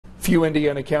Few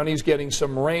Indiana counties getting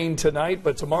some rain tonight,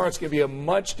 but tomorrow it's going to be a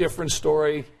much different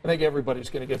story. I think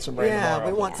everybody's going to get some rain tomorrow. Yeah,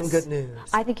 we want some good news.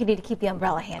 I think you need to keep the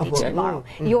umbrella handy tomorrow.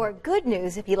 Your good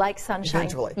news, if you like sunshine,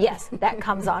 Eventually. yes, that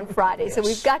comes on Friday. So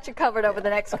we've got you covered over the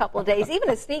next couple of days,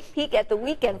 even a sneak peek at the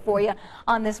weekend for you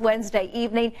on this Wednesday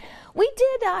evening. We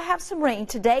did have some rain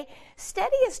today.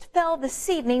 Steadiest fell this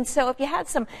evening, so if you had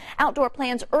some outdoor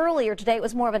plans earlier today, it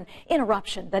was more of an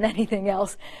interruption than anything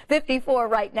else. 54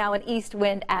 right now, an east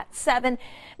wind at 7.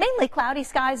 Mainly cloudy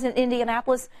skies in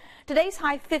Indianapolis. Today's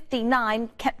high 59,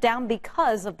 kept down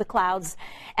because of the clouds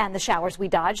and the showers we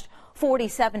dodged.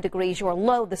 47 degrees your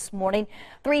low this morning.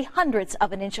 0.03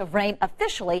 of an inch of rain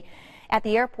officially at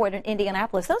the airport in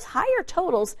Indianapolis. Those higher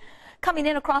totals coming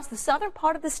in across the southern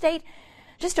part of the state.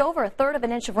 Just over 1/3 of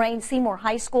an inch of rain, Seymour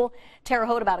High School, Terre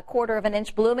Haute about 1/4 of an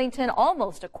inch, Bloomington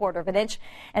almost 1/4 of an inch,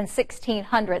 and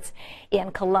 1600ths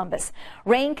in Columbus.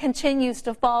 Rain continues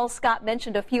to fall. Scott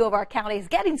mentioned a few of our counties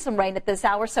getting some rain at this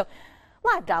hour, so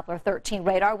live Doppler 13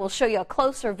 radar will show you a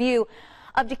closer view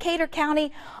of Decatur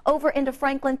County over into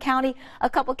Franklin County. A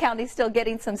couple counties still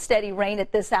getting some steady rain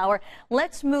at this hour.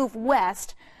 Let's move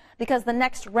west, because the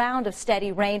next round of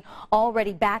steady rain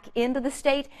already back into the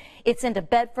state. It's into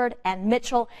Bedford and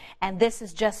Mitchell, and this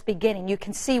is just beginning. You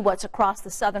can see what's across the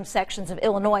southern sections of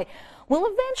Illinois will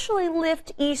eventually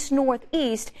lift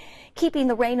east-northeast, keeping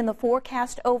the rain in the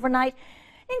forecast overnight.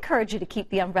 Encourage you to keep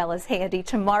the umbrellas handy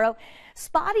tomorrow.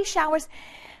 Spotty showers,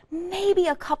 maybe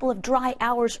a couple of dry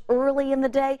hours early in the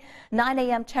day. 9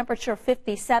 a.m. temperature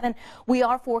 57. We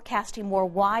are forecasting more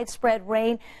widespread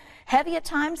rain. Heavy at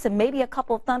times and maybe a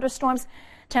couple of thunderstorms.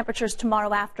 Temperatures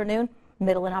tomorrow afternoon,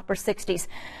 middle and upper 60s.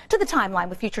 To the timeline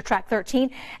with Future Track 13.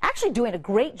 Actually doing a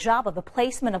great job of the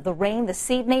placement of the rain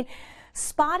this evening.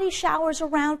 Spotty showers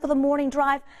around for the morning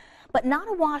drive, but not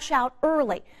a washout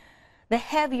early. The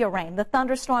heavier rain, the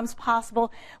thunderstorms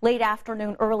possible late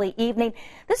afternoon, early evening.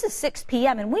 This is 6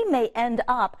 p.m. and we may end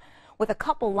up with a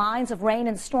couple lines of rain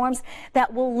and storms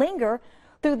that will linger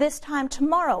through this time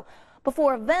tomorrow,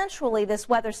 before eventually this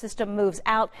weather system moves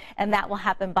out, and that will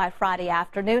happen by Friday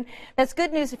afternoon. That's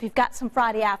good news if you've got some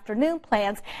Friday afternoon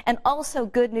plans, and also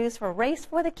good news for Race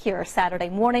for the Cure Saturday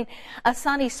morning. A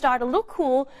sunny start, a little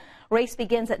cool. Race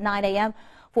begins at 9 a.m.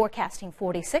 Forecasting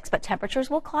 46, but temperatures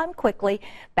will climb quickly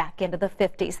back into the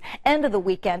 50s. End of the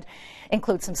weekend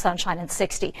includes some sunshine and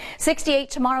 60. 68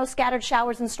 tomorrow, scattered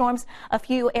showers and storms. A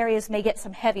few areas may get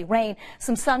some heavy rain.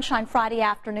 Some sunshine Friday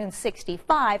afternoon,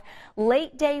 65.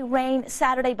 Late day rain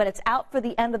Saturday, but it's out for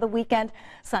the end of the weekend.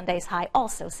 Sunday's high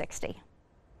also 60.